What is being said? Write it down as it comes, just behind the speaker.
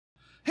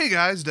Hey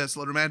guys,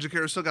 Desolator Magic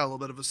here. Still got a little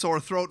bit of a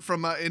sore throat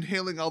from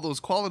inhaling all those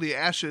quality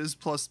ashes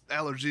plus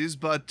allergies,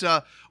 but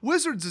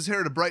Wizards is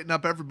here to brighten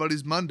up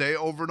everybody's Monday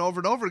over and over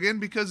and over again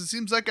because it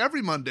seems like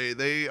every Monday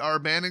they are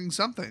banning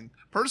something.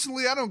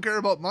 Personally, I don't care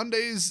about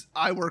Mondays.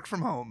 I work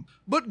from home.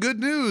 But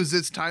good news,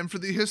 it's time for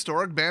the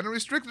historic ban and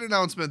restricted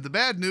announcement. The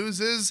bad news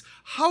is,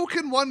 how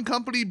can one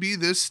company be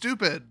this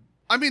stupid?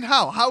 I mean,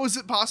 how? How is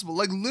it possible?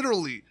 Like,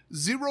 literally,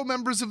 0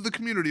 members of the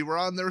community were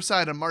on their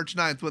side on March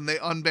 9th when they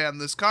unbanned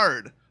this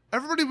card.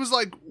 Everybody was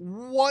like,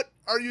 what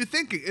are you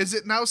thinking? Is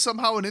it now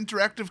somehow an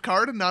interactive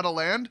card and not a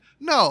land?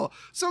 No.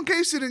 So in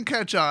case you didn't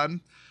catch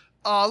on,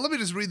 let me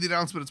just read the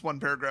announcement. It's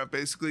one paragraph,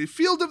 basically.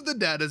 Field of the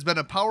Dead has been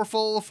a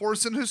powerful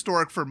force in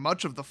Historic for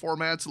much of the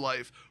format's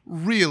life.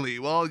 Really?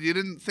 Well, you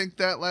didn't think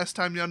that last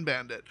time you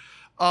unbanned it.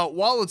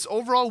 While its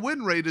overall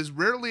win rate is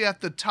rarely at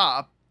the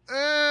top,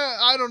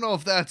 I don't know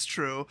if that's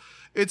true.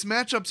 Its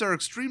matchups are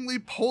extremely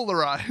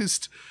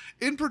polarized.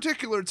 In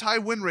particular, its high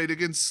win rate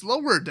against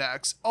slower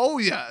decks, oh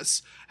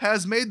yes,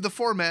 has made the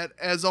format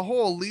as a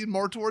whole lean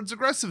more towards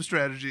aggressive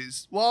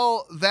strategies.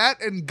 While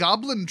that and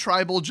Goblin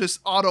Tribal just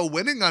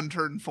auto-winning on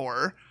turn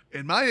 4,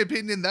 in my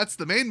opinion, that's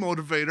the main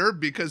motivator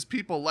because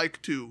people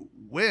like to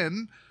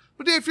win.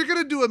 But yeah, if you're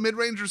going to do a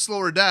mid-range or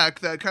slower deck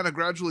that kind of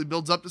gradually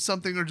builds up to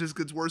something or just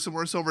gets worse and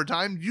worse over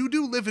time, you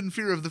do live in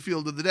fear of the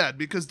Field of the Dead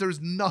because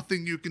there's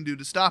nothing you can do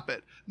to stop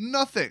it.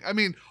 Nothing. I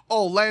mean,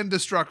 land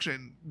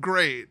destruction,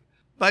 great.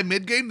 By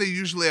mid-game, they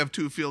usually have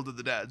 2 Field of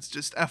the Deads,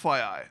 just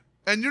FYI.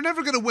 And you're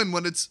never going to win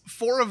when it's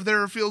 4 of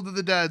their Field of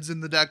the Deads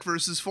in the deck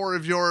versus 4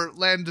 of your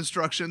land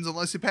destructions,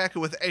 unless you pack it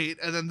with 8,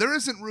 and then there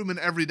isn't room in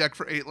every deck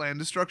for 8 land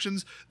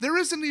destructions. There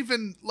isn't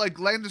even,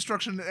 land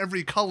destruction in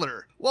every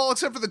color. Well,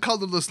 except for the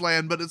colorless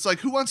land, but it's like,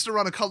 who wants to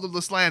run a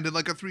colorless land in, a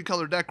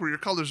 3-color deck where your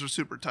colors are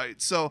super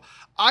tight? So,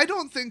 I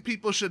don't think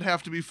people should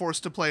have to be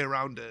forced to play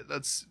around it.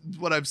 That's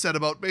what I've said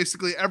about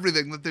basically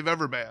everything that they've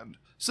ever banned.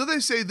 So they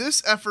say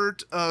this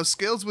effort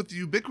scales with the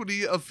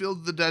ubiquity of Field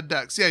of the Dead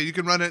decks. Yeah, you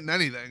can run it in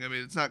anything. I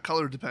mean, it's not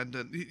color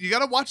dependent. You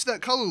gotta watch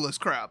that colorless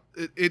crap.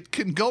 It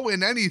can go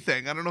in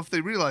anything. I don't know if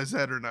they realize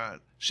that or not.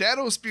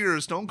 Shadow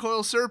Spear,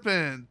 Stonecoil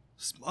Serpent,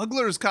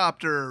 Smuggler's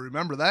Copter.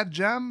 Remember that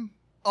gem?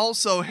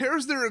 Also,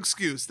 here's their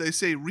excuse. They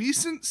say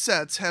recent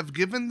sets have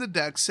given the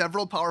deck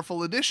several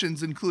powerful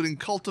additions, including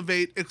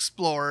Cultivate,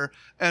 Explore,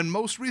 and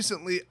most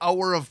recently,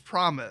 Hour of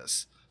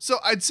Promise. So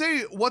I'd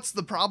say, what's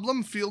the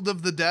problem? Field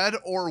of the Dead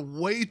or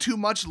way too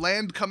much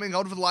land coming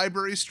out of the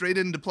library straight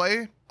into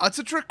play? That's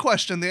a trick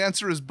question. The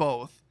answer is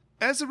both.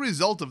 As a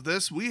result of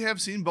this, we have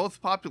seen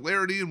both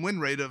popularity and win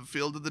rate of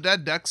Field of the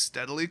Dead decks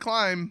steadily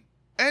climb.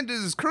 And it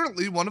is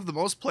currently one of the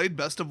most played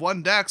best of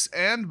 1 decks,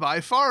 and by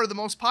far the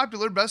most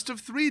popular best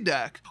of 3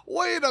 deck.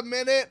 Wait a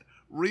minute!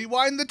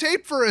 Rewind the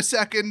tape for a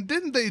second.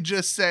 Didn't they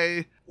just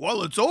say,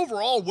 well, its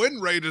overall win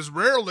rate is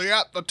rarely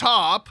at the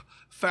top?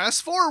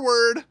 Fast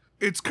forward.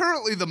 It's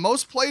currently the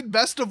most played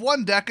best of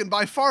 1 deck and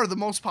by far the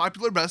most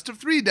popular best of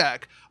 3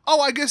 deck. Oh,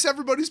 I guess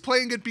everybody's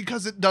playing it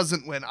because it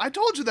doesn't win. I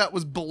told you that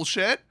was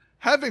bullshit.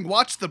 Having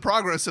watched the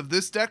progress of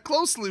this deck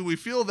closely, we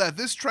feel that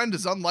this trend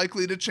is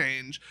unlikely to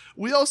change.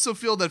 We also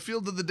feel that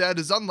Field of the Dead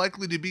is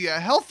unlikely to be a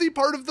healthy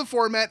part of the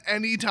format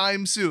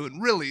anytime soon.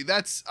 Really,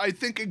 that's, I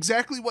think,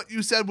 exactly what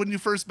you said when you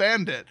first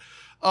banned it.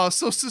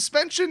 So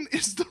suspension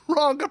is the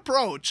wrong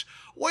approach.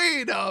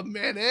 Wait a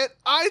minute.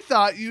 I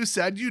thought you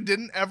said you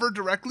didn't ever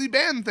directly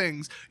ban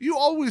things. You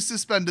always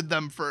suspended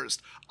them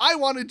first. I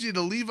wanted you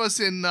to leave us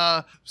in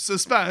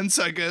suspense,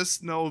 I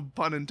guess, no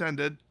pun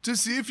intended, to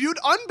see if you'd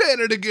unban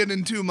it again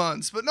in 2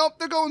 months. But nope,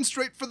 they're going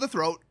straight for the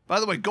throat. By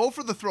the way, Go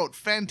for the Throat,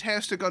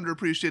 fantastic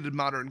underappreciated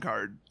modern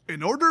card.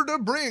 In order to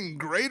bring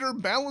greater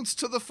balance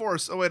to the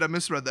Force, oh wait, I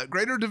misread that,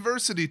 greater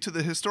diversity to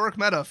the historic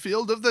meta,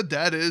 Field of the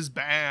Dead is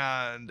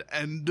banned.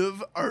 End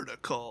of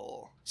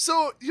article.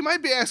 So, you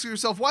might be asking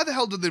yourself, why the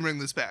hell did they bring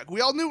this back?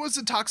 We all knew it was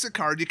a toxic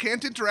card, you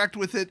can't interact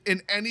with it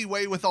in any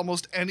way with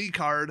almost any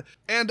card,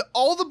 and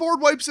all the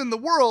board wipes in the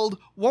world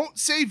won't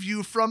save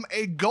you from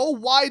a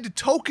go-wide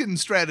token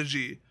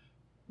strategy.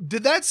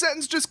 Did that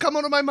sentence just come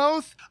out of my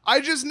mouth?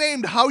 I just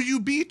named how you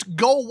beat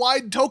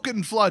go-wide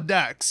token flood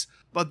decks.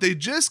 But they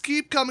just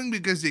keep coming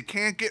because you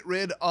can't get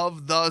rid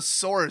of the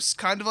source.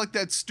 Kind of like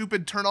that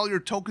stupid turn all your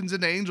tokens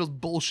into angels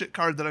bullshit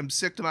card that I'm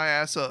sick to my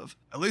ass of.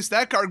 At least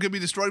that card could be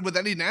destroyed with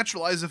any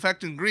naturalize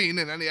effect in green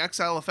and any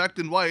exile effect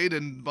in white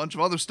and a bunch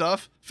of other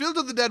stuff. Field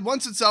of the Dead,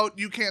 once it's out,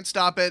 you can't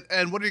stop it.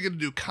 And what are you going to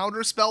do?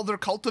 Counterspell their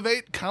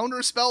Cultivate?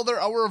 Counterspell their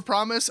Hour of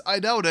Promise? I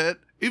doubt it.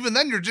 Even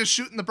then, you're just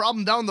shooting the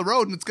problem down the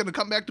road and it's going to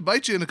come back to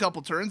bite you in a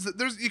couple turns.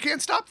 You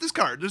can't stop this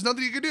card. There's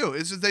nothing you can do.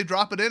 It's just they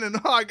drop it in and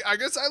I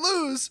guess I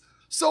lose.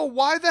 So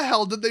why the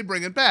hell did they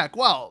bring it back?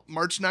 Well,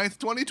 March 9th,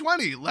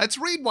 2020. Let's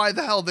read why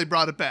the hell they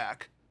brought it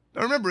back.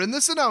 Now remember, in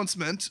this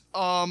announcement,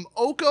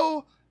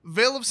 Oko,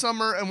 Veil of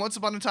Summer, and Once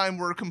Upon a Time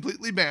were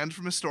completely banned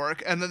from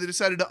Historic, and then they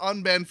decided to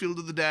unban Field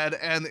of the Dead,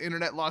 and the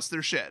internet lost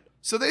their shit.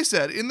 So they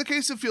said, in the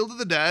case of Field of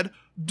the Dead,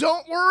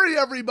 don't worry,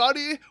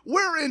 everybody,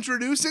 we're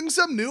introducing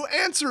some new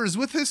answers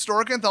with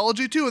Historic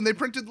Anthology 2, and they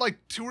printed like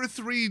 2 or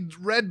 3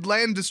 red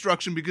land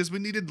destruction because we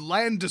needed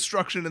land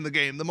destruction in the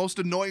game, the most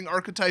annoying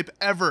archetype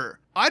ever.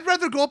 I'd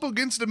rather go up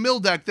against a mill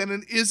deck than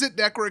an Izzet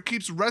deck where it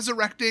keeps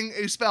resurrecting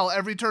a spell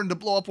every turn to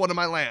blow up one of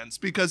my lands,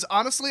 because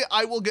honestly,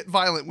 I will get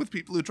violent with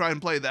people who try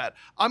and play that.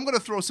 I'm gonna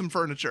throw some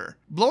furniture.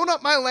 Blowing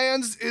up my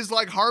lands is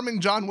like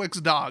harming John Wick's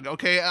dog,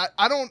 okay?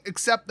 I don't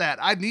accept that.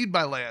 I need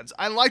my lands.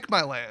 I like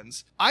my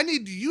lands. I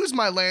need to use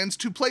my lands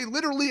to play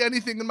literally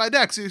anything in my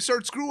deck. So you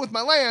start screwing with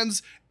my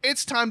lands,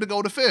 it's time to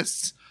go to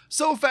fists.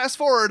 So fast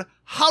forward,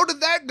 how did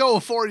that go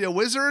for you,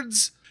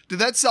 Wizards? Did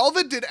that solve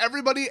it? Did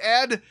everybody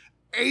add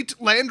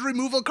 8 land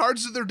removal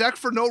cards to their deck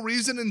for no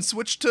reason and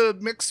switch to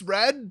mix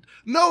red?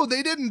 No,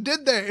 they didn't,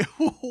 did they?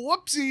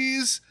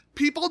 Whoopsies.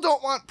 People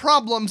don't want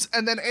problems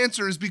and then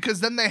answers because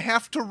then they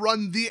have to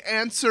run the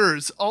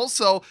answers.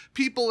 Also,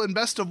 people in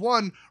Best of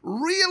 1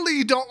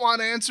 really don't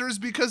want answers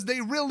because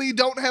they really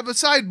don't have a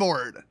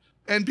sideboard.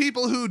 And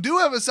people who do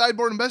have a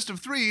sideboard in Best of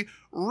 3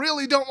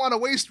 really don't want to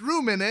waste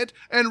room in it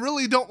and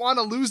really don't want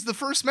to lose the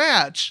first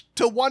match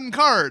to one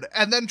card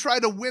and then try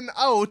to win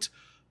out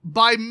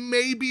by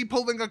maybe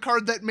pulling a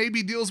card that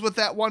maybe deals with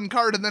that one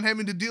card and then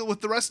having to deal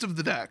with the rest of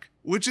the deck,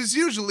 which is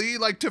usually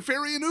like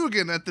Teferi and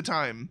Ugin at the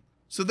time.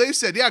 So they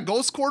said, yeah,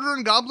 Ghost Quarter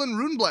and Goblin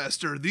Rune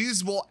Blaster,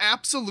 these will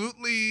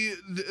absolutely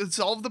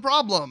solve the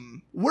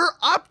problem. We're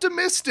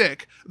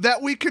optimistic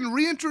that we can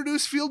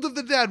reintroduce Field of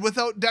the Dead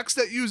without decks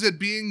that use it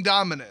being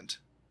dominant.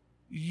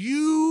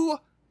 You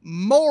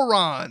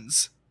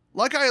morons.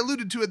 Like I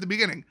alluded to at the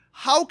beginning,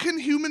 how can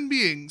human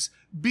beings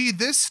be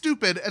this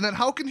stupid, and then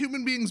how can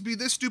human beings be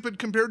this stupid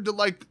compared to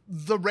like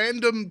the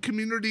random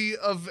community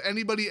of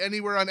anybody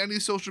anywhere on any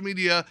social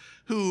media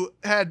who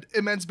had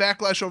immense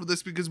backlash over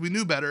this because we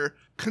knew better,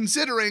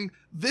 considering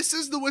this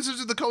is the Wizards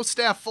of the Coast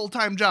staff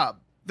full-time job.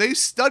 They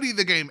study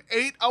the game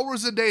 8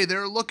 hours a day.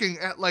 They're looking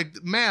at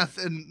like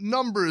math and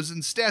numbers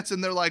and stats,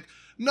 and they're like,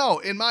 no,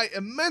 in my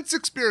immense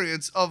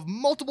experience of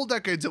multiple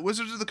decades at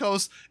Wizards of the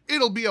Coast,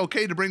 it'll be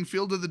okay to bring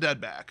Field of the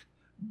Dead back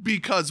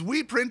because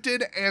we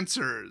printed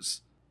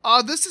answers.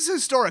 This is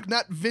historic,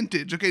 not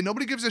vintage, okay?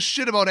 Nobody gives a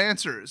shit about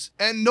answers,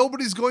 and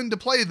nobody's going to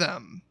play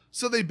them.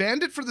 So they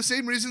banned it for the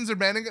same reasons they're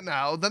banning it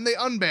now, then they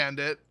unbanned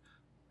it,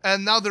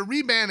 and now they're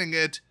rebanning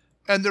it,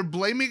 and they're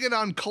blaming it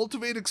on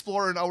Cultivate,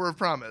 Explore, and Hour of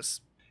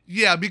Promise.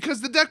 Yeah,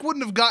 because the deck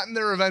wouldn't have gotten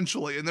there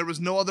eventually, and there was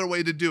no other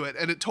way to do it,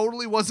 and it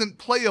totally wasn't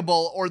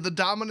playable or the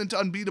dominant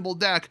unbeatable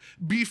deck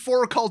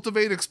before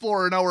Cultivate,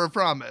 Explore, and Hour of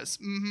Promise.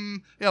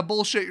 Yeah,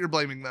 bullshit, you're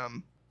blaming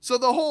them. So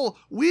the whole,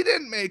 we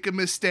didn't make a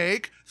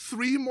mistake,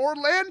 3 more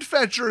land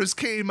fetchers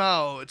came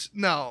out.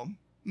 No,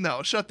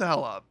 shut the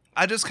hell up.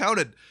 I just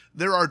counted.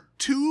 There are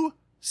 2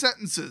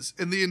 sentences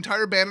in the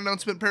entire ban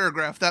announcement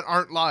paragraph that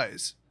aren't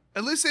lies.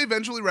 At least they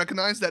eventually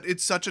recognize that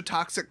it's such a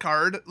toxic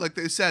card. Like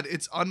they said,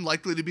 it's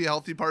unlikely to be a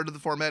healthy part of the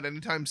format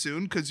anytime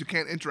soon because you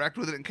can't interact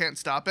with it and can't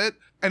stop it.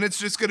 And it's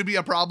just going to be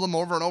a problem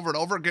over and over and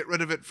over. Get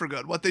rid of it for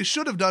good. What they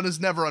should have done is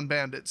never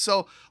unbanned it.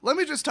 So let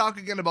me just talk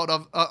again about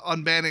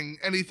unbanning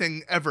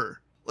anything ever.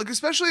 Like,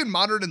 especially in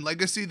Modern and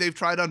Legacy, they've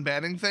tried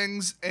unbanning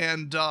things,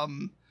 and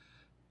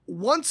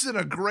once in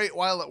a great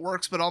while it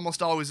works, but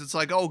almost always it's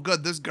like, oh,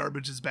 good, this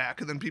garbage is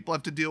back, and then people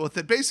have to deal with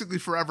it basically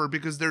forever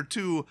because they're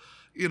too,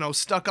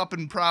 stuck up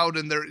and proud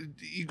and they're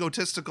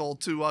egotistical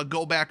to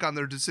go back on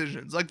their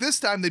decisions. Like, this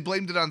time they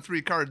blamed it on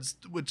 3 cards,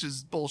 which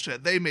is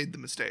bullshit. They made the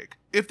mistake.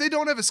 If they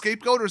don't have a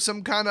scapegoat or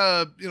some kind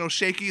of,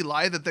 shaky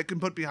lie that they can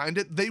put behind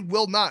it, they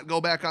will not go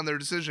back on their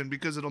decision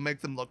because it'll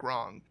make them look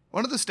wrong.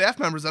 One of the staff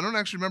members, I don't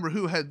actually remember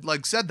who, had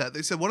said that.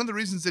 They said one of the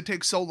reasons they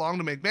take so long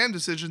to make ban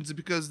decisions is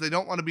because they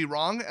don't want to be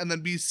wrong and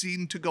then be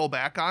seen to go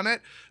back on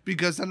it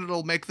because then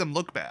it'll make them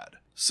look bad.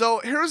 So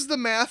here's the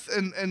math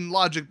and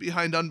logic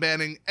behind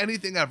unbanning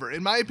anything ever.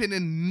 In my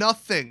opinion,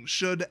 nothing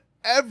should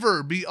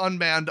ever be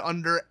unbanned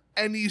under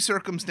any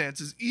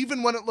circumstances.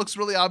 Even when it looks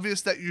really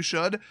obvious that you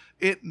should,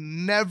 it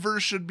never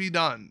should be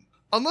done.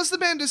 Unless the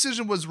ban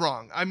decision was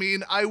wrong. I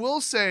mean, I will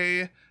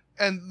say...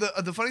 And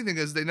the funny thing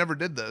is, they never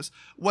did this.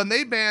 When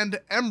they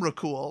banned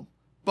Emrakul,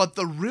 but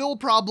the real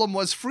problem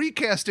was free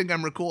casting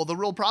Emrakul, the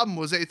real problem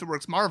was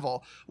Aetherworks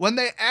Marvel. When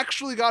they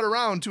actually got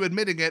around to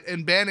admitting it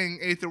and banning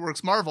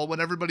Aetherworks Marvel, when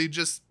everybody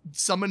just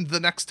summoned the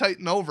next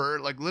Titan over,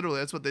 like literally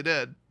that's what they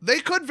did, they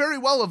could very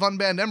well have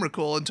unbanned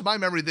Emrakul, and to my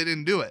memory, they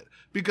didn't do it.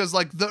 Because,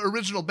 like, the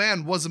original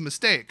ban was a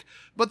mistake.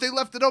 But they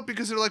left it out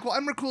because they're like, well,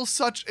 Emrakul's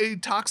such a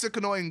toxic,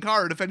 annoying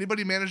card. If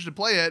anybody managed to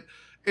play it,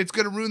 it's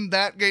going to ruin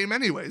that game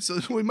anyway, so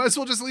we might as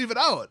well just leave it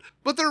out.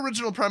 But their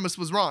original premise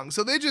was wrong,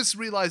 so they just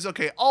realized,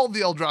 okay, all of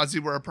the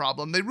Eldrazi were a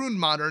problem. They ruined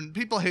Modern.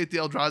 People hate the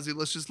Eldrazi.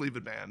 Let's just leave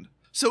it banned.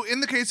 So in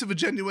the case of a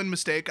genuine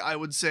mistake, I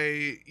would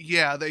say,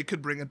 yeah, they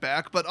could bring it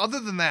back. But other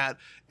than that,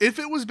 if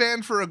it was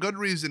banned for a good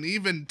reason,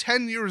 even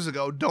 10 years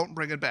ago, don't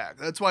bring it back.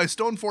 That's why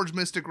Stoneforge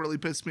Mystic really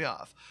pissed me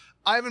off.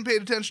 I haven't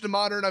paid attention to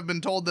Modern. I've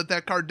been told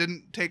that card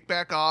didn't take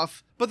back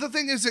off. But the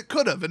thing is, it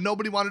could have, and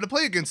nobody wanted to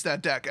play against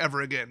that deck ever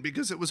again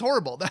because it was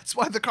horrible. That's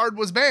why the card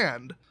was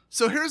banned.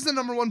 So here's the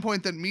number one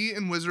point that me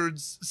and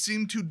Wizards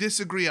seem to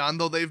disagree on,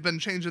 though they've been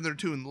changing their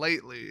tune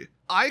lately.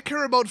 I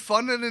care about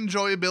fun and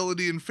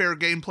enjoyability and fair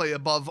gameplay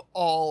above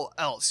all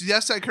else.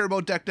 Yes, I care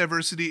about deck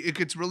diversity. It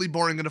gets really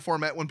boring in a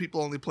format when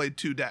people only played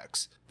 2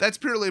 decks. That's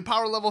purely a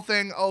power level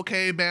thing.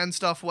 Okay, ban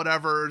stuff,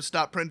 whatever.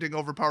 Stop printing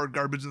overpowered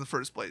garbage in the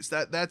first place.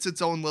 That's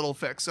its own little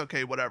fix.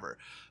 Okay, whatever.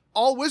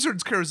 All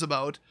Wizards cares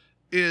about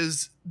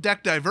is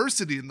deck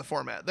diversity in the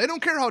format. They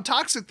don't care how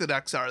toxic the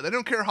decks are. They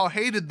don't care how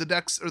hated the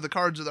decks or the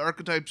cards or the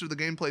archetypes or the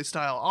gameplay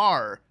style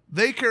are.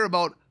 They care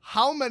about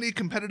how many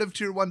competitive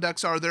tier 1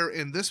 decks are there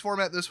in this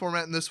format, this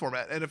format, and this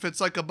format. And if it's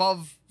like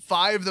above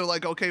 5, they're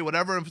like, okay,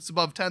 whatever. If it's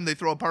above 10, they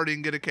throw a party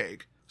and get a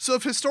cake. So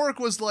if Historic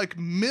was like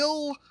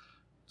mill,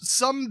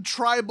 some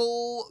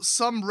tribal,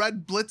 some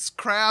red blitz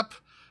crap,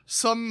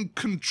 some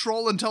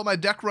control until my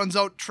deck runs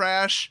out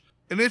trash,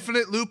 an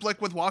infinite loop like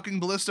with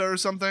Walking Ballista or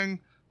something,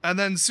 and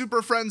then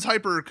Super Friends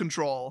Hyper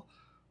Control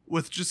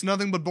with just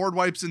nothing but board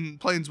wipes and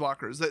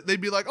planeswalkers.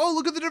 They'd be like, oh,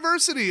 look at the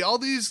diversity. All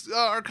these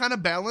are kind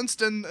of balanced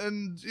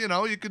and you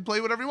know, you could play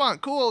whatever you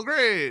want. Cool,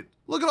 great.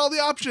 Look at all the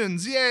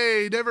options.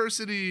 Yay,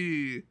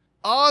 diversity.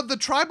 The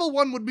tribal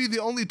one would be the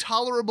only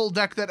tolerable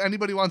deck that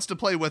anybody wants to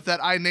play with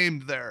that I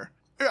named there.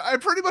 I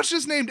pretty much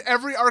just named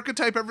every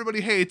archetype everybody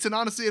hates, and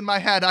honestly, in my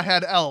head, I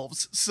had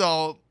elves.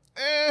 So,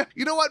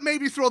 you know what?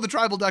 Maybe throw the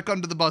tribal deck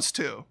under the bus,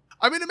 too.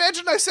 I mean,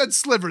 imagine I said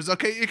slivers,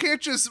 okay? You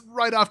can't just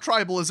write off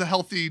tribal as a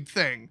healthy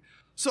thing.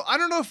 So I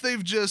don't know if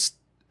they've just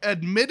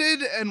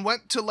admitted and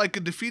went to like a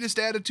defeatist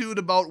attitude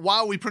about,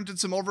 wow, we printed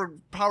some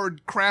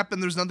overpowered crap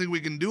and there's nothing we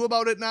can do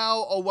about it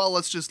now. Oh, well,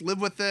 let's just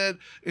live with it.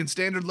 In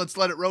standard, let's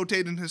let it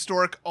rotate. In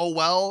historic, oh,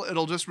 well,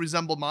 it'll just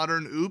resemble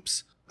modern.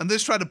 Oops. And they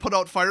just try to put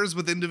out fires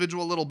with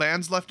individual little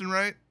bands left and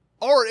right.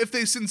 Or if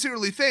they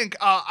sincerely think,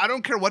 I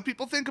don't care what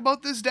people think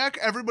about this deck,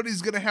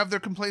 everybody's going to have their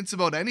complaints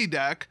about any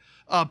deck.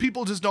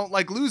 People just don't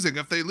like losing.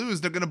 If they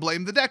lose, they're going to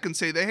blame the deck and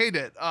say they hate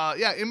it.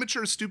 Yeah,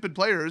 immature, stupid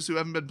players who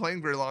haven't been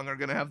playing very long are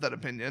going to have that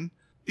opinion.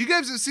 You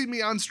guys have seen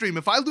me on stream.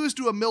 If I lose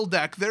to a mill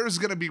deck, there's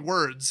going to be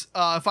words.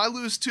 If I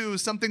lose to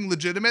something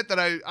legitimate that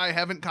I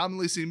haven't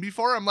commonly seen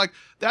before, I'm like,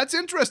 that's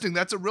interesting.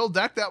 That's a real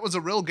deck. That was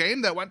a real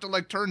game that went to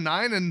like turn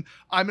 9, and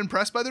I'm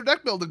impressed by their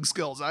deck building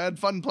skills. I had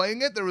fun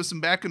playing it. There was some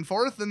back and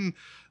forth, and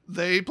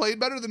they played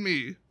better than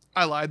me.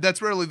 I lied.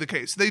 That's rarely the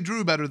case. They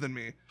drew better than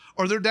me.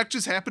 Or their deck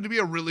just happened to be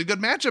a really good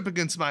matchup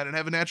against mine and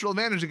have a natural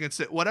advantage against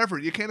it. Whatever.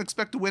 You can't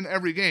expect to win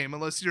every game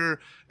unless you're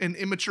an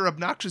immature,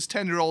 obnoxious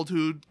 10-year-old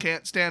who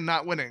can't stand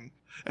not winning.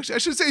 Actually, I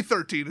should say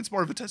 13. It's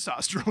more of a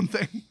testosterone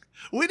thing.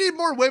 We need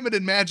more women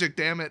in Magic,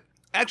 damn it.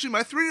 Actually,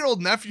 my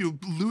 3-year-old nephew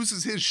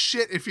loses his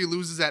shit if he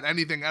loses at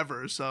anything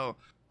ever, so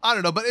I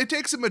don't know. But it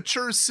takes a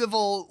mature,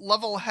 civil,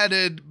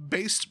 level-headed,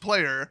 based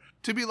player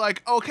to be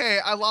like, okay,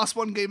 I lost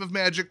one game of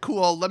Magic,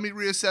 cool, let me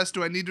reassess.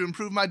 Do I need to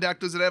improve my deck?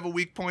 Does it have a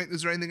weak point?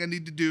 Is there anything I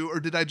need to do? Or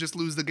did I just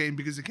lose the game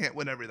because you can't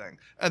win everything?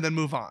 And then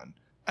move on.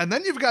 And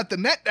then you've got the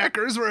net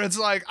deckers where it's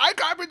like, I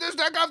copied this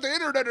deck off the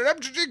internet and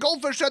MTG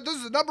Goldfish said this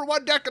is the number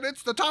 1 deck and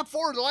it's the top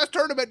 4 in the last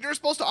tournament. You're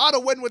supposed to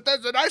auto-win with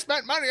this and I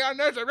spent money on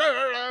this and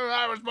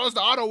I was supposed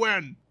to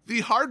auto-win.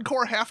 The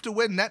hardcore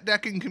have-to-win net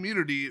decking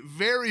community,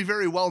 very,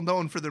 very well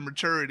known for their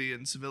maturity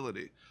and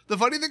civility. The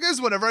funny thing is,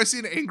 whenever I see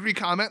an angry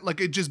comment, like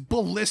a just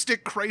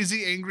ballistic,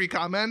 crazy angry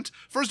comment,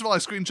 first of all, I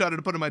screenshot it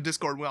to put in my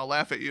Discord and we all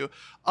laugh at you.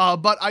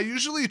 But I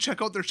usually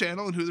check out their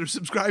channel and who they're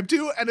subscribed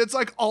to, and it's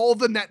like all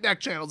the net deck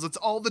channels. It's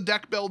all the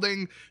deck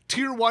building,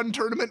 tier 1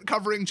 tournament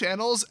covering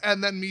channels,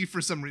 and then me for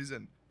some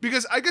reason.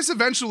 Because I guess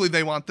eventually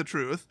they want the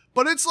truth,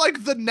 but it's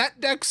like the net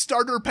deck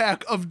starter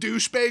pack of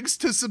douchebags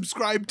to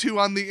subscribe to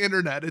on the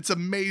internet. It's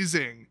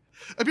amazing.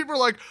 And people are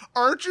like,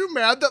 aren't you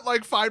mad that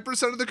like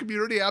 5% of the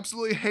community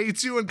absolutely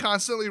hates you and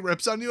constantly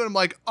rips on you? And I'm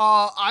like,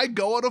 I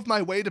go out of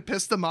my way to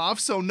piss them off,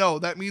 so no,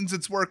 that means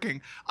it's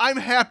working. I'm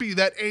happy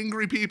that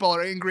angry people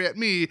are angry at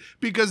me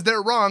because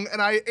they're wrong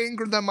and I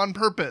anger them on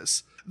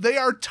purpose. They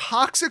are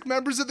toxic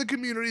members of the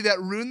community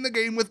that ruin the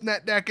game with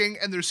net decking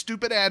and their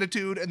stupid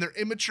attitude and their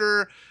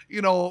immature,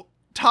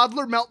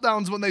 toddler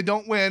meltdowns when they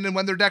don't win and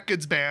when their deck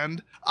gets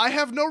banned. I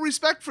have no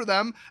respect for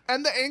them,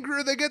 and the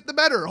angrier they get, the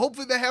better.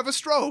 Hopefully they have a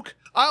stroke.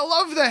 I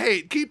love the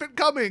hate. Keep it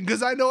coming,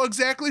 because I know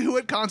exactly who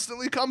it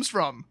constantly comes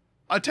from.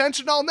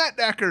 Attention all net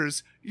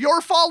deckers.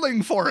 You're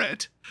falling for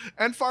it.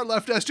 And far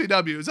left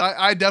SJWs.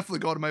 I definitely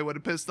go to my way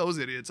to piss those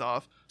idiots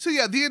off. So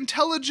yeah, the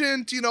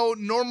intelligent,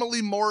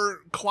 normally more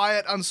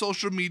quiet on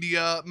social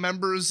media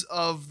members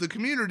of the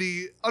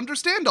community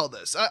understand all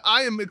this.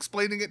 I am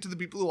explaining it to the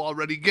people who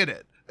already get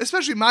it.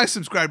 Especially my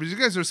subscribers. You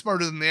guys are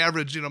smarter than the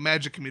average,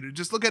 Magic community.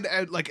 Just look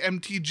at like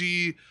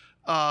MTG,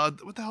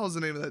 what the hell is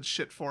the name of that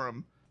shit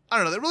forum? I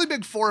don't know, that really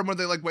big forum where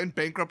they like went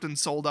bankrupt and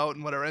sold out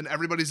and whatever, and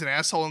everybody's an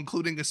asshole,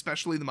 including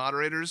especially the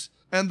moderators.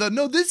 And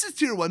no, this is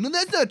tier 1, no,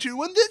 that's not tier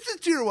 1, this is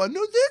tier 1,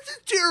 no, this is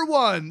tier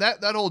 1.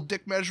 That old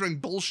dick measuring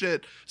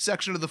bullshit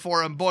section of the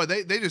forum, boy,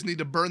 they just need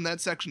to burn that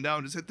section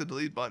down, just hit the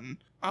delete button.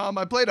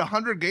 I played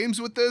 100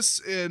 games with this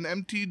in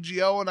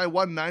MTGO and I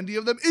won 90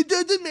 of them. It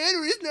doesn't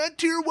matter, it's not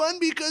tier 1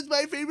 because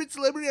my favorite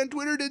celebrity on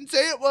Twitter didn't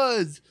say it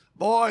was.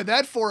 Boy,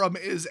 that forum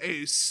is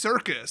a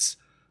circus.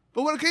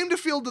 But when it came to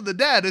Field of the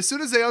Dead, as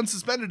soon as they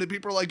unsuspended it,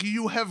 people were like,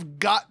 you have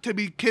got to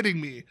be kidding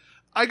me.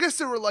 I guess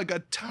there were like a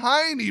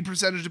tiny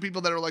percentage of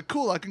people that are like,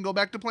 cool, I can go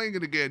back to playing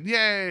it again.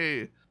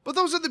 Yay. But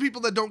those are the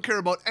people that don't care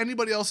about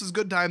anybody else's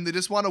good time. They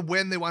just want to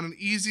win. They want an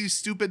easy,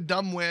 stupid,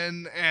 dumb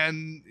win.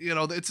 And, you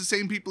know, it's the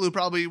same people who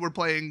probably were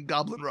playing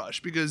Goblin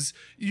Rush because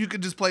you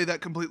could just play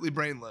that completely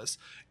brainless.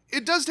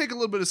 It does take a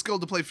little bit of skill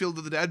to play Field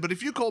of the Dead, but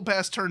if you cold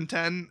pass turn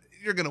 10,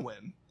 you're going to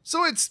win.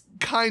 So it's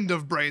kind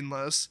of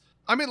brainless.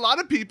 I mean, a lot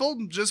of people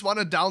just want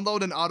to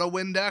download an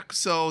auto-win deck,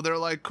 so they're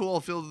like,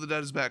 cool, Field of the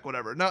Dead is back,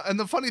 whatever. Now, and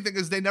the funny thing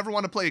is they never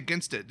want to play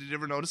against it. Did you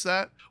ever notice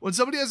that? When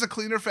somebody has a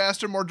cleaner,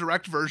 faster, more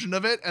direct version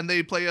of it, and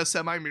they play a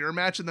semi-mirror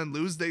match and then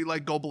lose, they,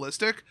 like, go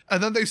ballistic.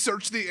 And then they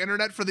search the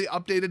internet for the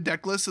updated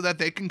deck list so that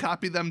they can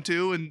copy them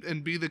too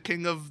and be the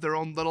king of their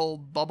own little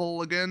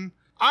bubble again.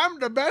 I'm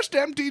the best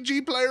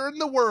MTG player in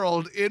the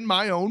world in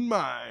my own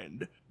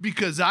mind,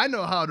 because I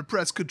know how to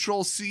press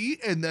Control-C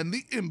and then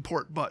the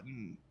import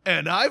button.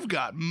 And I've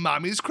got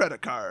mommy's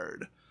credit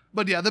card.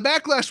 But yeah, the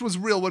backlash was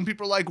real when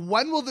people were like,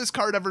 when will this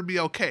card ever be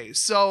okay?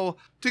 So,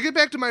 to get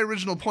back to my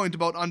original point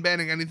about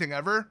unbanning anything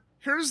ever,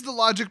 here's the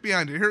logic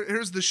behind it.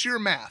 Here's the sheer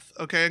math,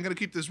 okay? I'm going to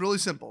keep this really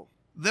simple.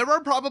 There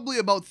are probably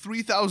about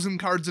 3,000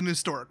 cards in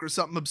Historic or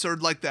something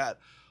absurd like that.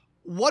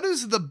 What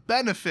is the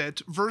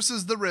benefit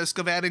versus the risk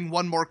of adding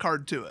one more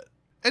card to it?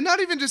 And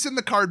not even just in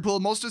the card pool,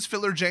 most is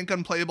filler, jank,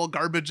 unplayable,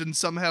 garbage, and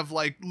some have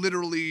like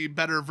literally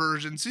better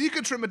versions. So you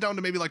could trim it down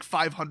to maybe like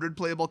 500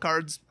 playable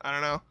cards. I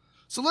don't know.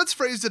 So let's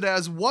phrase it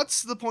as,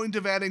 what's the point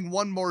of adding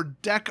one more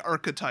deck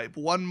archetype?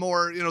 One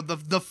more, you know,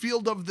 the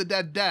Field of the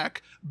Dead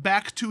deck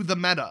back to the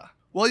meta?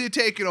 Well, you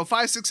take,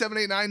 5, 6, 7,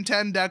 8, 9,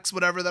 10 decks,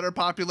 whatever, that are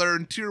popular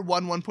in tier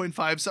 1,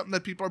 1.5, something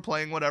that people are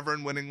playing, whatever,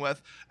 and winning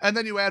with, and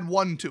then you add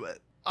one to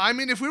it. I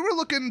mean, if we were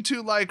looking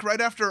to, like, right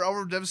after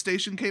Hour of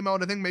Devastation came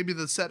out, I think maybe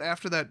the set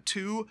after that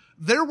too,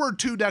 there were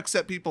 2 decks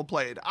that people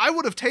played. I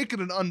would have taken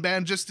an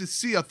unban just to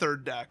see a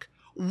third deck.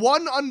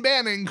 One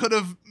unbanning could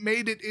have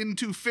made it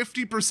into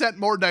 50%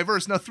 more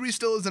diverse. Now, 3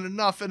 still isn't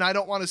enough, and I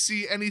don't want to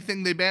see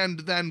anything they banned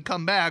then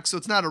come back, so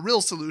it's not a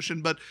real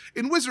solution, but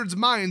in Wizards'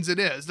 minds it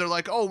is. They're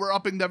like, oh, we're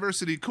upping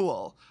diversity,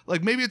 cool.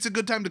 Like, maybe it's a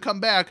good time to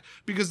come back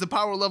because the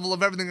power level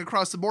of everything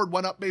across the board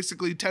went up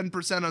basically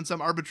 10% on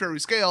some arbitrary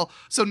scale,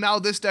 so now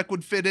this deck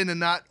would fit in and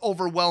not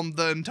overwhelm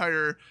the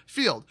entire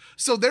field.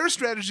 So their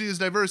strategy is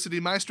diversity,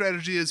 my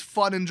strategy is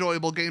fun,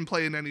 enjoyable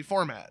gameplay in any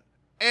format.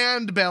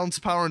 And balance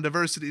power and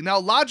diversity. Now,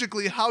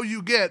 logically, how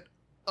you get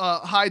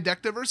high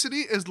deck diversity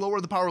is lower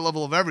the power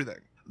level of everything.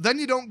 Then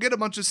you don't get a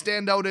bunch of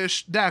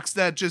standout-ish decks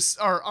that just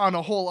are on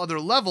a whole other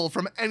level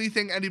from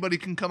anything anybody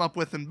can come up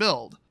with and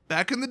build.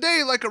 Back in the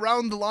day, like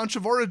around the launch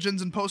of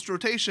Origins and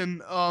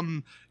post-rotation,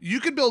 you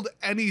could build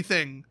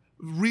anything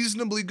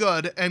reasonably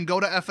good and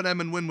go to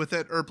FNM and win with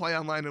it, or play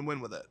online and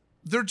win with it.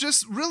 There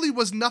just really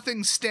was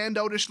nothing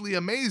standoutishly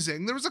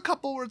amazing. There was a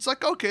couple where it's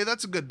like, okay,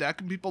 that's a good deck,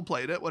 and people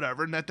played it,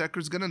 whatever,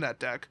 NetDecker's gonna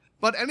NetDeck.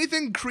 But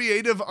anything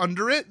creative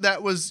under it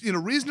that was,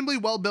 reasonably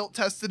well-built,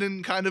 tested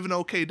in kind of an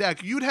okay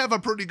deck, you'd have a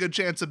pretty good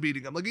chance of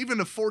beating them. Like, even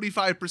a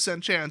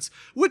 45% chance,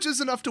 which is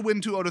enough to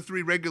win 2 out of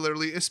 3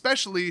 regularly,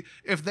 especially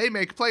if they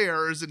make play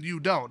errors and you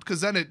don't,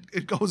 because then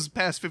it goes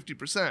past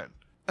 50%.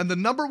 And the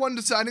number one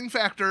deciding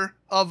factor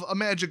of a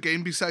Magic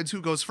game, besides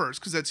who goes first,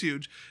 because that's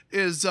huge,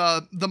 is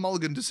the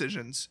mulligan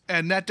decisions.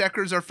 And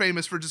NetDeckers are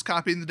famous for just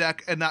copying the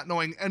deck and not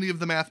knowing any of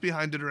the math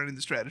behind it or any of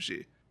the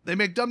strategy. They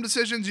make dumb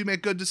decisions, you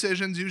make good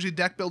decisions. Usually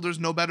deck builders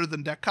know better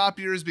than deck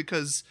copiers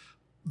because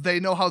they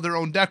know how their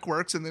own deck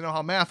works and they know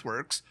how math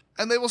works.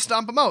 And they will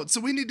stomp them out.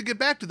 So we need to get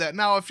back to that.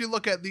 Now, if you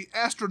look at the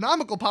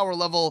astronomical power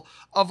level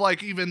of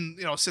like even,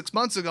 6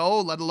 months ago,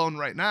 let alone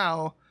right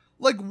now,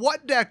 like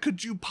what deck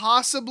could you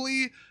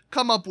possibly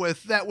come up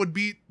with that would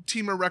beat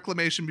Temur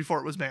Reclamation before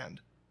it was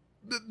banned?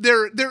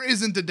 There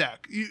isn't a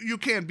deck. You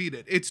can't beat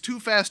it. It's too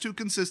fast, too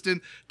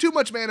consistent, too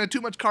much mana,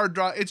 too much card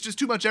draw. It's just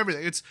too much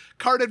everything. It's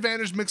card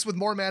advantage mixed with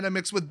more mana,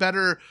 mixed with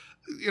better,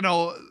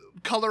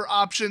 color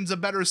options, a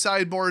better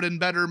sideboard, and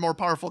better, more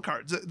powerful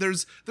cards.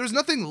 There's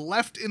nothing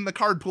left in the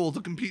card pool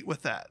to compete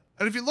with that.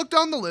 And if you look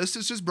down the list,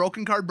 it's just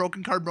broken card,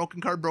 broken card, broken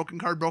card, broken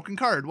card, broken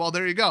card. Well,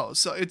 there you go.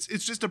 So it's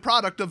just a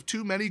product of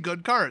too many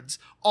good cards,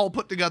 all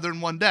put together in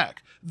one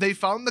deck. They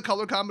found the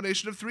color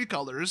combination of 3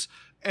 colors,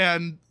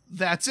 and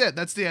that's it.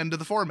 That's the end of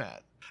the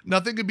format.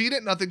 Nothing can beat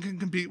it, nothing can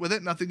compete with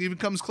it, nothing even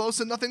comes close,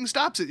 and nothing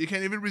stops it. You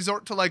can't even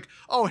resort to like,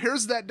 oh,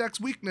 here's that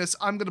deck's weakness,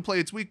 I'm going to play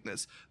its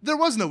weakness. There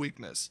was no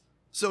weakness.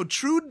 So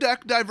true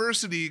deck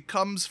diversity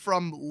comes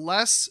from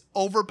less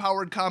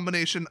overpowered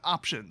combination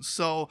options.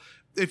 So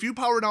if you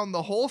power down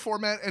the whole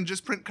format and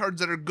just print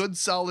cards that are good,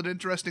 solid,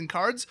 interesting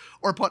cards,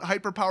 or put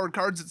hyper-powered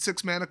cards at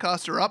 6 mana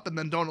cost or up and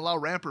then don't allow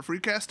ramp or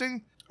free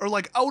casting, or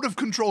like out of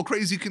control,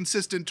 crazy,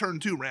 consistent turn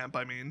 2 ramp,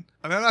 I mean.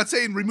 I'm not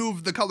saying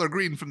remove the color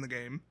green from the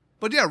game.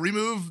 But yeah,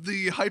 remove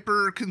the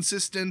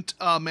hyper-consistent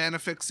mana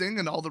fixing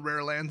and all the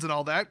rare lands and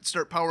all that.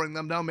 Start powering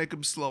them down, make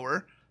them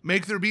slower.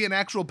 make there be an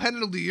actual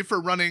penalty for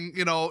running,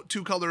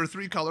 2-color or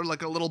 3-color,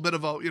 like a little bit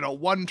of a,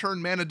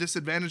 1-turn mana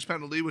disadvantage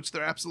penalty, which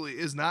there absolutely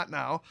is not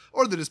now,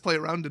 or they just play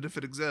around it if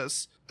it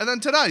exists. And then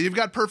ta-da, you've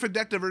got perfect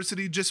deck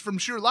diversity just from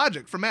sheer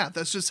logic, from math.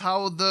 That's just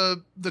how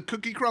the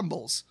cookie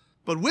crumbles.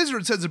 But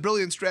Wizards has a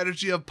brilliant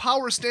strategy of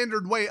power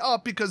standard way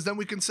up, because then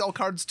we can sell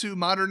cards to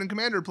Modern and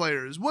Commander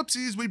players.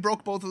 Whoopsies, we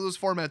broke both of those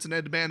formats and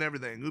had to ban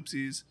everything.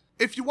 Oopsies.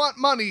 If you want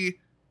money,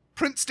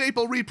 print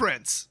staple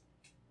reprints.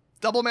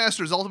 Double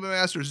Masters, Ultimate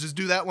Masters, just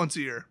do that once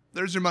a year.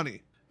 There's your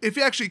money. If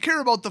you actually care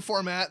about the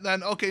format,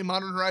 then okay,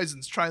 Modern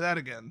Horizons, try that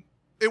again.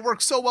 It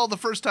worked so well the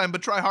first time,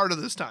 but try harder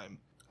this time.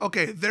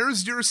 Okay,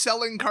 there's your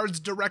selling cards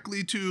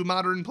directly to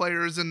Modern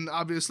players and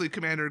obviously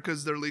Commander,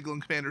 because they're legal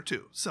in Commander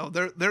too. So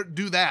they're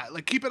do that.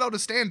 Like, keep it out of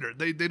Standard.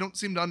 They don't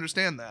seem to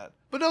understand that.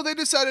 But no, they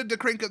decided to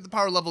crank up the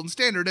power level in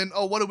Standard, and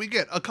what do we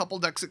get? A couple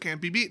decks that can't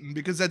be beaten,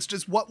 because that's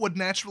just what would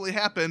naturally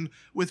happen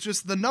with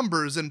just the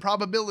numbers and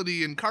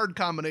probability and card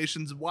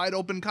combinations, wide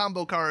open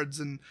combo cards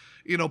and,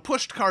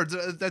 pushed cards.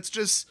 That's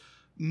just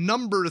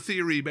number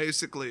theory,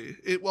 basically.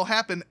 It will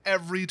happen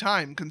every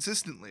time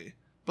consistently.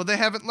 But they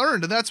haven't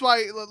learned, and that's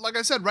why, like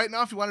I said, right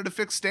now, if you wanted to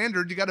fix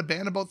Standard, you got to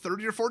ban about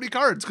 30 or 40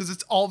 cards, because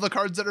it's all the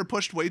cards that are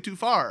pushed way too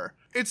far.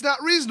 It's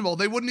not reasonable.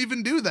 They wouldn't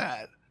even do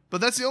that. But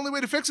that's the only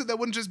way to fix it. That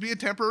wouldn't just be a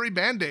temporary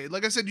band-aid.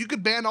 Like I said, you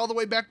could ban all the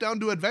way back down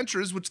to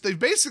Adventures, which they've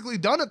basically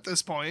done at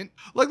this point.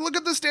 Like, look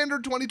at the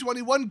Standard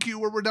 2021 queue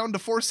where we're down to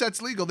 4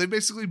 sets legal. They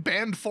basically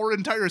banned 4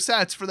 entire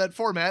sets for that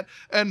format.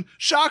 And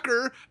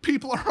shocker,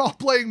 people are all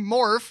playing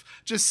Morph.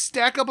 Just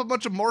stack up a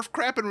bunch of Morph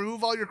crap and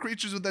remove all your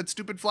creatures with that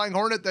stupid Flying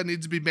Hornet that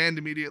needs to be banned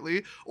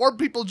immediately. Or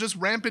people just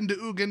ramp into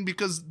Ugin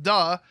because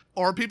duh.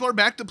 Or people are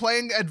back to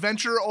playing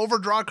Adventure,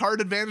 overdraw card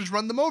advantage,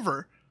 run them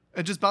over.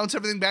 And just bounce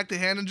everything back to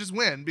hand and just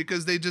win,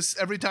 because they just,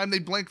 every time they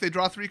blink, they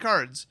draw 3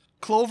 cards.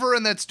 Clover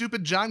and that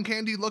stupid John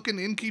Candy looking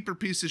Innkeeper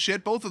piece of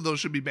shit, both of those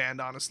should be banned,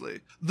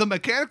 honestly. The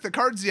mechanic, the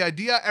cards, the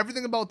idea,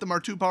 everything about them are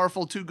too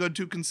powerful, too good,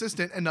 too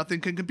consistent, and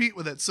nothing can compete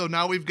with it. So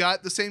now we've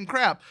got the same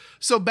crap.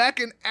 So back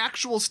in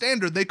actual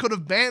Standard, they could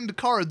have banned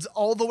cards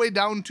all the way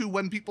down to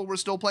when people were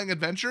still playing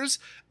Adventures,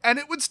 and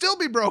it would still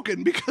be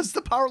broken because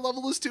the power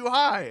level is too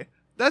high.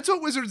 That's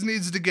what Wizards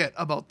needs to get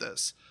about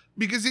this.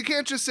 Because you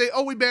can't just say,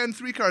 oh, we banned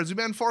 3 cards, we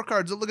banned 4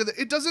 cards. Look at it.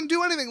 It doesn't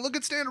do anything. Look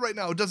at Standard right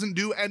now. It doesn't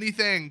do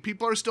anything.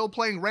 People are still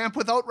playing Ramp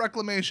without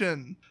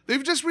Reclamation.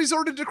 They've just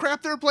resorted to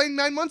crap they were playing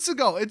 9 months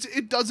ago.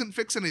 It doesn't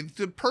fix anything.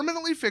 To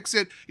permanently fix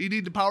it, you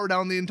need to power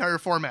down the entire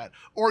format.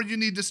 Or you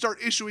need to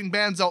start issuing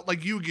bans out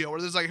like Yu-Gi-Oh!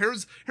 Where there's like,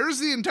 here's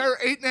the entire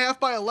 8.5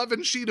 by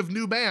 11 sheet of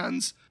new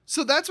bans.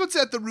 So that's what's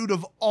at the root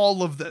of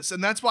all of this,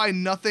 and that's why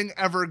nothing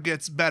ever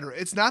gets better.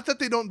 It's not that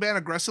they don't ban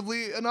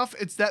aggressively enough,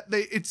 it's that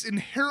it's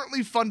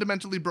inherently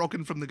fundamentally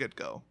broken from the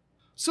get-go.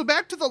 So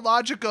back to the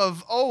logic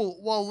of, oh,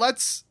 well,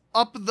 let's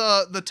up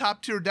the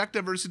top tier deck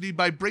diversity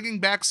by bringing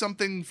back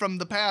something from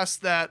the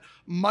past that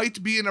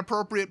might be an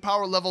appropriate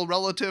power level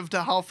relative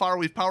to how far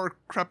we've power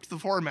crept the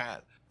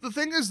format. The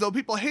thing is, though,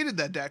 people hated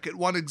that deck. It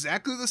won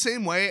exactly the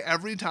same way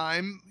every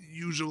time,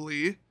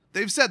 usually.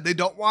 They've said they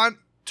don't want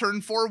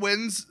turn 4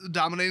 wins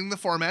dominating the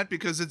format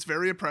because it's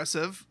very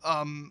oppressive,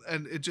 and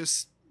it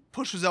just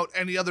pushes out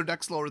any other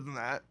deck slower than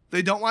that.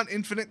 They don't want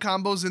infinite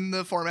combos in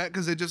the format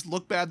because they just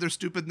look bad, they're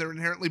stupid, and they're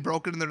inherently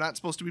broken, and they're not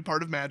supposed to be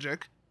part of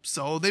Magic.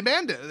 So they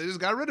banned it. They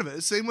just got rid of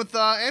it. Same with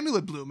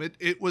Amulet Bloom.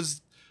 It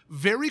was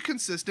very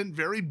consistent,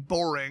 very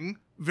boring,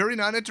 very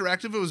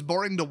non-interactive. It was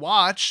boring to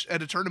watch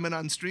at a tournament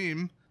on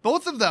stream.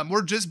 Both of them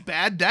were just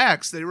bad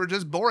decks. They were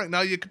just boring.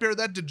 Now you compare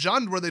that to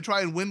Jund, where they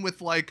try and win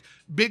with like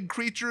big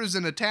creatures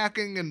and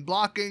attacking and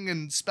blocking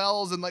and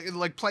spells and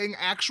like playing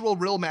actual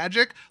real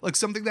Magic, like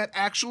something that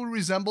actually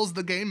resembles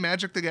the game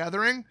Magic the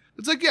Gathering.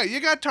 It's like, yeah, you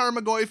got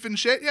Tarmogoyf and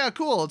shit. Yeah,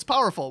 cool. It's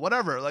powerful.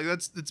 Whatever. Like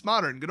it's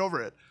modern. Get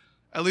over it.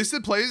 At least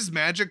it plays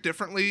Magic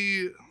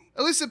differently.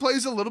 At least it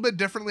plays a little bit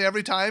differently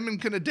every time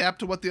and can adapt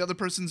to what the other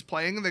person's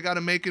playing, and they got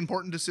to make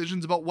important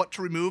decisions about what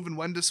to remove and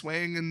when to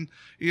swing and,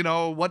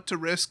 what to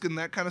risk and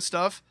that kind of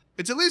stuff.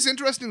 It's at least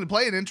interesting to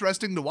play and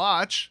interesting to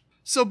watch.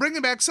 So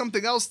bringing back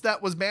something else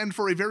that was banned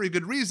for a very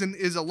good reason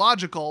is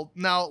illogical.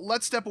 Now,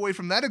 let's step away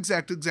from that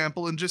exact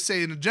example and just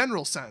say in a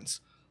general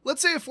sense.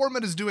 Let's say a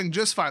format is doing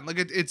just fine, like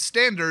it's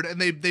Standard,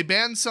 and they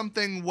banned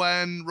something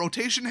when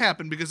rotation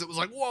happened because it was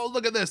like, whoa,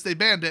 look at this, they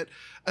banned it.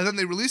 And then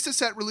they released a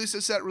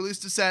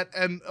set,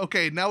 and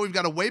okay, now we've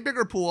got a way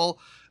bigger pool.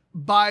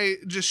 By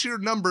just sheer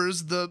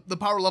numbers, the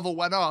power level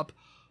went up.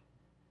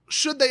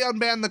 Should they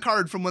unban the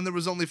card from when there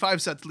was only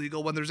 5 sets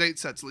legal when there's 8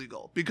 sets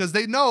legal? Because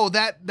they know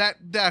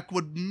that deck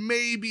would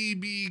maybe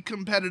be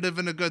competitive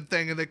and a good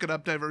thing, and they could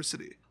up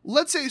diversity.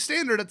 Let's say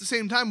Standard at the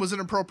same time was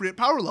an appropriate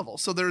power level.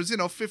 So there's,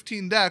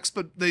 15 decks,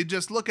 but they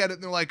just look at it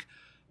and they're like,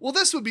 well,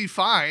 this would be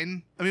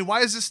fine. I mean,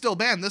 why is this still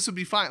banned? This would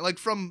be fine. Like,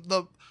 from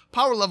the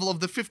power level of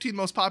the 15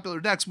 most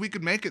popular decks, we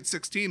could make it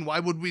 16. Why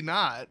would we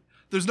not?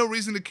 There's no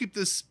reason to keep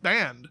this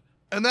banned.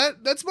 And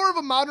that's more of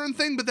a modern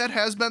thing, but that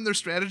has been their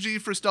strategy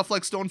for stuff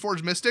like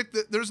Stoneforge Mystic.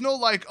 There's no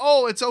like,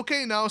 oh, it's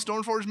okay now,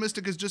 Stoneforge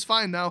Mystic is just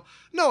fine now.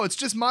 No, it's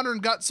just Modern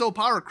got so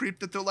power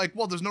creep that they're like,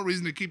 well, there's no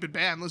reason to keep it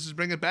banned, let's just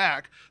bring it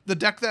back. The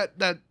deck that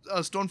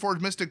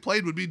Stoneforge Mystic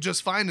played would be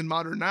just fine in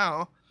Modern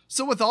now.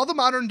 So with all the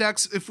Modern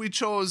decks, if we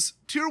chose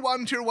tier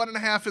 1, tier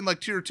 1.5, and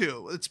like tier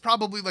 2, it's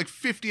probably like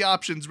 50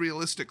 options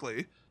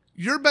realistically.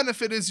 Your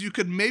benefit is you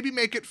could maybe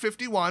make it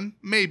 51,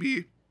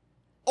 maybe.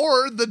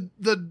 Or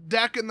the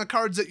deck and the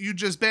cards that you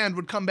just banned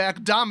would come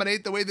back,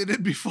 dominate the way they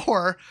did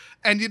before,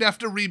 and you'd have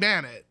to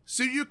reban it.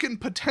 So you can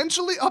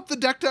potentially up the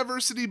deck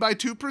diversity by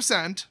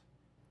 2%.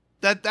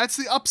 That's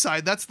the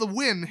upside, that's the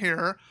win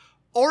here.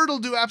 Or it'll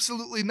do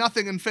absolutely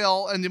nothing and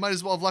fail, and you might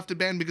as well have left it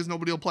banned because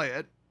nobody will play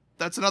it.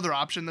 That's another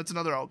option, that's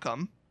another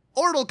outcome.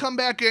 Or it'll come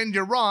back in,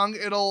 you're wrong,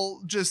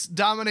 it'll just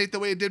dominate the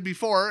way it did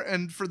before,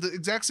 and for the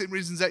exact same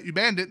reasons that you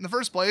banned it in the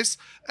first place,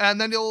 and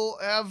then you'll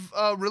have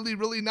a really,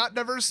 really not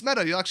diverse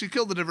meta. You'll actually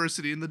kill the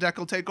diversity, and the deck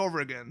will take over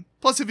again.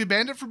 Plus, if you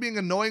banned it for being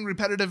annoying,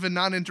 repetitive, and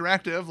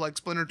non-interactive, like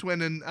Splinter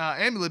Twin and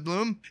Amulet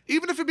Bloom,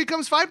 even if it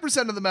becomes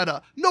 5% of the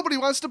meta, nobody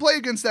wants to play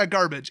against that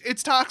garbage.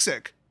 It's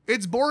toxic.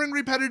 It's boring,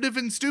 repetitive,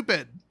 and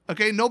stupid.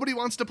 Okay, nobody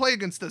wants to play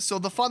against this, so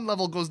the fun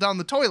level goes down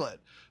the toilet,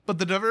 but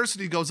the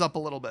diversity goes up a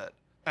little bit.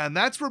 And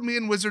that's where me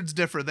and Wizards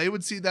differ. They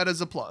would see that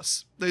as a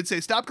plus. They'd say,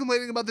 stop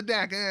complaining about the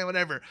deck,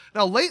 whatever.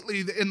 Now,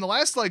 lately, in the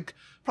last,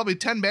 probably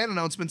 10 ban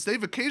announcements,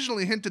 they've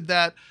occasionally hinted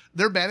that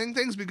they're banning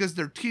things because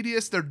they're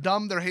tedious, they're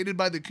dumb, they're hated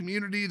by the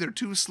community, they're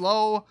too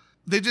slow.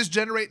 They just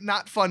generate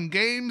not fun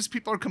games.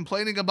 People are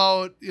complaining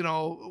about,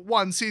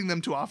 one, seeing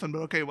them too often,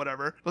 but okay,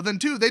 whatever. But then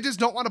two, they just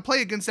don't want to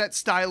play against that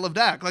style of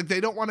deck. Like,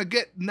 they don't want to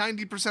get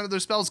 90% of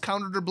their spells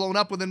countered or blown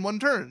up within one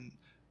turn.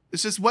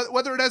 It's just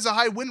whether it has a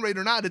high win rate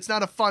or not, it's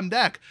not a fun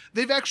deck.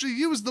 They've actually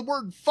used the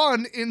word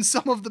fun in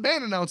some of the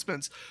ban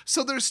announcements,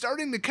 so they're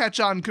starting to catch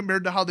on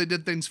compared to how they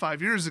did things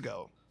 5 years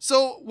ago.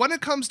 So when it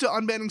comes to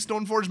unbanning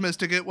Stoneforge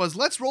Mystic, it was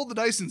let's roll the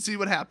dice and see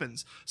what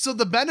happens. So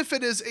the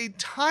benefit is a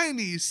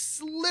tiny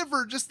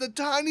sliver, just the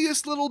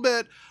tiniest little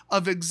bit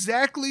of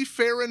exactly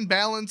fair and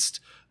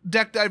balanced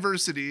deck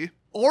diversity.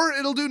 Or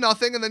it'll do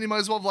nothing, and then you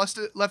might as well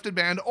have left it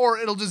banned, or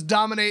it'll just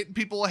dominate,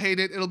 people will hate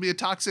it, it'll be a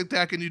toxic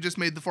deck, and you just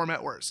made the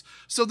format worse.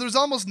 So there's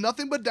almost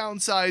nothing but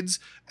downsides,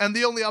 and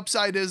the only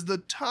upside is the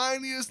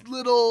tiniest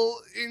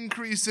little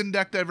increase in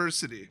deck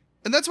diversity.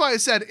 And that's why I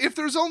said, if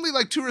there's only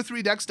 2 or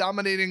 3 decks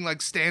dominating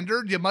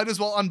standard, you might as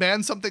well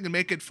unban something and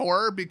make it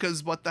 4,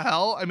 because what the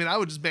hell? I mean, I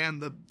would just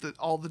ban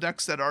all the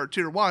decks that are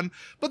tier 1,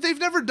 but they've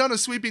never done a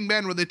sweeping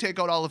ban where they take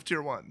out all of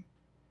tier 1.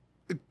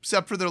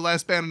 Except for their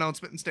last ban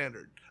announcement in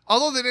standard.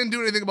 Although they didn't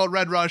do anything about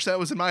Red Rush, that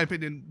was, in my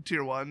opinion,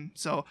 tier 1.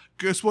 So,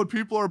 guess what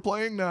people are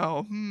playing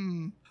now?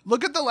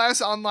 Look at the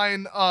last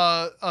online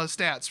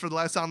stats for the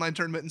last online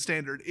tournament in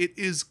standard. It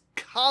is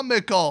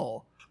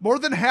comical. More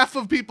than half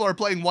of people are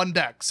playing one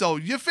deck. So,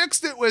 you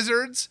fixed it,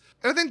 Wizards.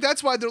 And I think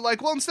that's why they're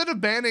like, well, instead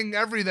of banning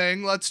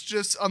everything, let's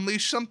just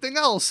unleash something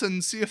else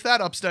and see if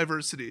that ups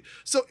diversity.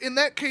 So, in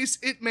that case,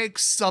 it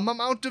makes some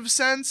amount of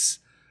sense.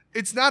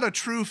 It's not a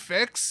true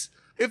fix.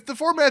 If the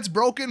format's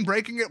broken,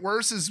 breaking it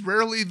worse is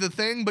rarely the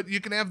thing, but you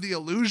can have the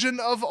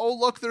illusion of, oh,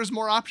 look, there's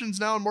more options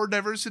now and more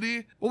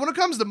diversity. Well, when it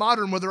comes to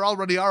Modern, where there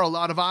already are a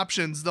lot of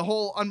options, the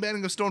whole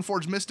unbanning of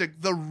Stoneforge Mystic,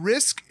 the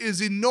risk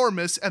is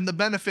enormous and the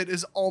benefit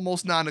is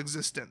almost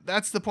non-existent.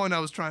 That's the point I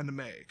was trying to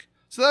make.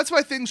 So that's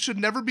why things should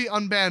never be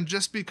unbanned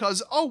just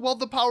because, oh, well,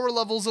 the power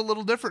level's a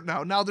little different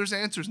now. Now there's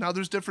answers. Now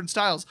there's different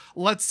styles.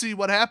 Let's see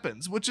what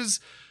happens, which is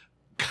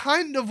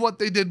kind of what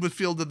they did with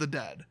Field of the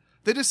Dead.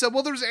 They just said,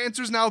 well, there's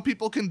answers now,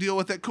 people can deal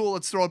with it, cool,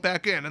 let's throw it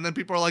back in. And then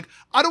people are like,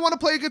 I don't want to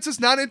play against this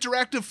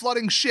non-interactive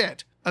flooding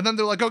shit. And then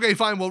they're like, okay,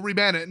 fine, we'll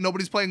reban it. And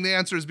nobody's playing the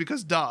answers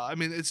because duh. I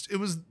mean, it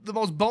was the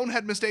most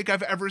bonehead mistake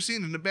I've ever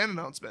seen in a ban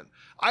announcement.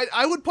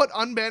 I would put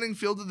unbanning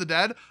Field of the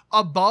Dead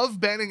above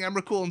banning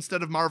Emrakul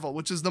instead of Marvel,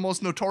 which is the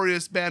most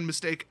notorious ban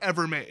mistake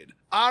ever made.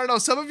 I don't know,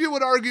 some of you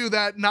would argue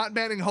that not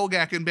banning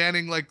Hogak and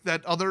banning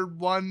that other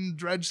one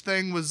Dredge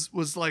thing was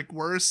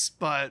worse,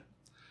 but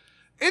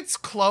it's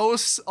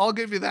close. I'll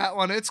give you that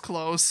one. It's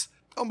close.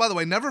 Oh, by the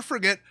way, never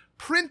forget,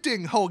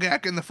 printing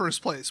Hogak in the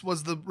first place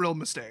was the real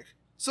mistake.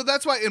 So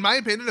that's why, in my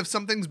opinion, if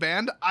something's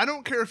banned, I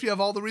don't care if you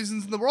have all the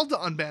reasons in the world to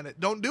unban it.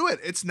 Don't do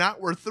it. It's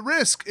not worth the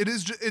risk.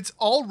 It's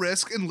all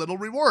risk and little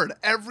reward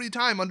every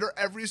time under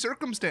every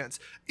circumstance.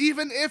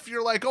 Even if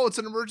you're like, oh, it's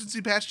an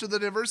emergency patch to the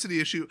diversity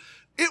issue.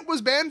 It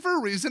was banned for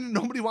a reason and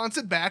nobody wants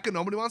it back and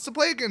nobody wants to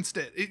play against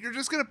it. You're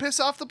just going to piss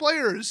off the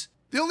players.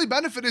 The only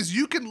benefit is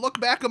you can look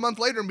back a month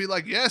later and be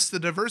like, yes, the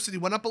diversity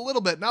went up a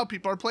little bit. Now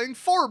people are playing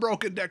 4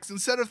 broken decks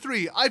instead of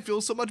 3. I feel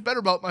so much better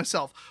about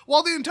myself.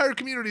 While the entire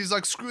community is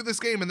like, screw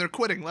this game, and they're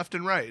quitting left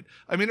and right.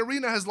 I mean,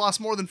 Arena has lost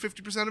more than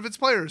 50% of its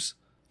players.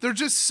 They're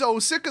just so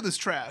sick of this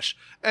trash.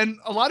 And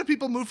a lot of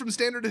people move from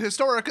standard to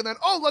historic and then,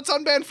 oh, let's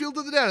unban Field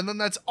of the Dead. And then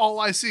that's all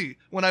I see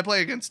when I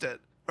play against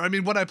it. Or I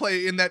mean, when I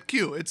play in that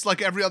queue. It's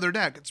like every other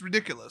deck. It's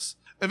ridiculous.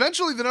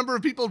 Eventually, the number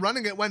of people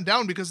running it went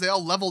down because they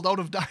all leveled out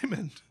of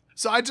Diamond.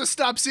 So I just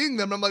stopped seeing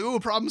them. I'm like, ooh,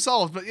 problem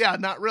solved. But yeah,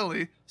 not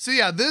really. So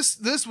yeah,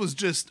 this was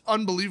just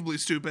unbelievably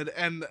stupid.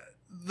 And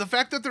the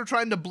fact that they're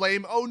trying to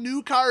blame, oh,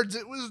 new cards,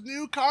 it was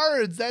new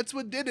cards. That's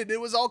what did it. It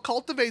was all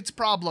Cultivate's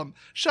problem.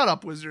 Shut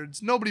up,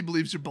 Wizards. Nobody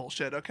believes your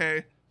bullshit,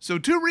 okay? So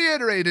to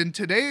reiterate, in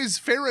today's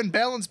fair and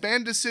balanced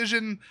ban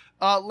decision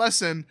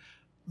lesson,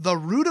 the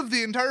root of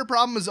the entire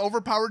problem is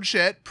overpowered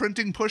shit,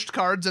 printing pushed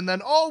cards, and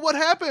then, oh, what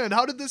happened?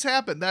 How did this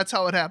happen? That's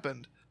how it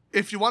happened.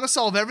 If you want to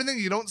solve everything,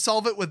 you don't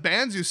solve it with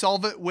bans, you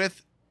solve it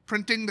with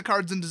printing the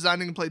cards and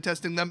designing and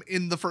playtesting them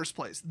in the first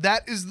place.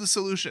 That is the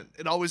solution.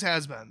 It always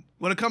has been.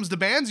 When it comes to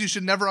bans, you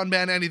should never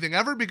unban anything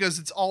ever because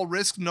it's all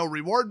risk, no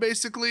reward,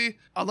 basically,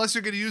 unless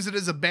you're going to use it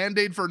as a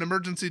band-aid for an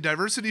emergency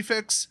diversity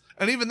fix.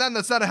 And even then,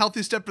 that's not a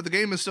healthy step for the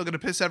game. It's still going to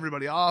piss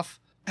everybody off.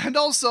 And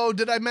also,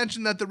 did I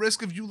mention that the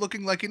risk of you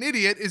looking like an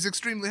idiot is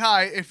extremely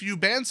high if you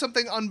ban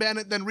something, unban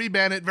it, then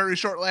reban it very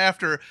shortly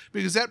after,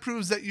 because that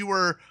proves that you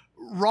were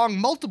wrong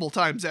multiple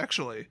times,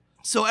 actually.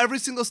 So every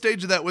single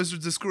stage of that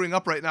Wizards is screwing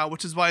up right now,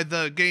 which is why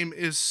the game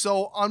is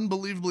so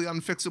unbelievably,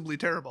 unfixably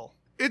terrible.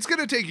 It's going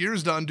to take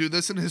years to undo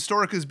this, and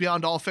Historic is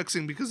beyond all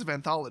fixing because of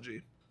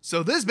Anthology.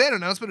 So this ban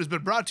announcement has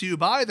been brought to you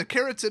by the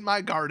carrots in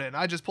my garden.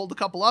 I just pulled a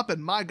couple up,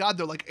 and my god,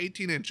 they're like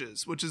 18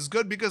 inches, which is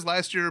good because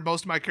last year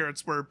most of my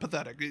carrots were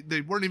pathetic.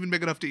 They weren't even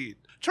big enough to eat.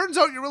 Turns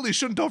out you really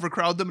shouldn't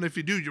overcrowd them, and if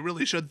you do, you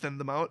really should thin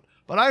them out.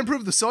 But I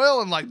improved the soil,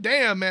 and like,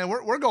 damn, man,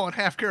 we're going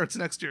half carrots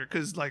next year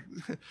because, like,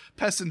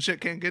 pests and shit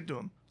can't get to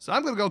them. So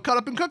I'm going to go cut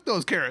up and cook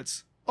those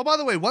carrots. Oh, by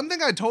the way, one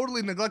thing I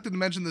totally neglected to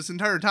mention this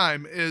entire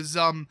time is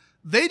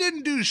they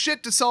didn't do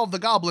shit to solve the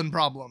goblin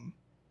problem.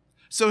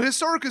 So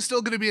Historic is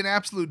still going to be an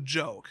absolute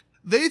joke.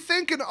 They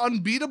think an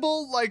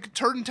unbeatable, like,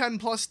 turn 10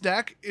 plus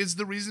deck is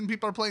the reason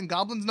people are playing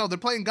goblins. No, they're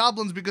playing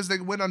goblins because they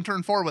win on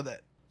turn 4 with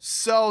it.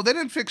 So they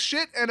didn't fix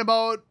shit, and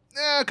about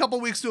a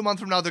couple weeks to a month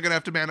from now, they're going to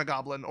have to ban a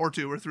goblin, or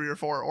 2, or 3, or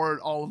 4, or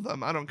all of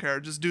them. I don't care.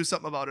 Just do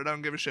something about it. I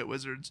don't give a shit,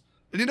 Wizards.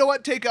 And you know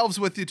what? Take elves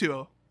with you,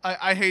 too.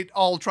 I hate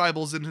all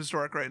tribals in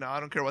Historic right now. I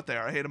don't care what they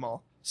are. I hate them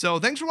all. So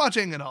thanks for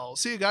watching, and I'll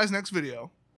see you guys next video.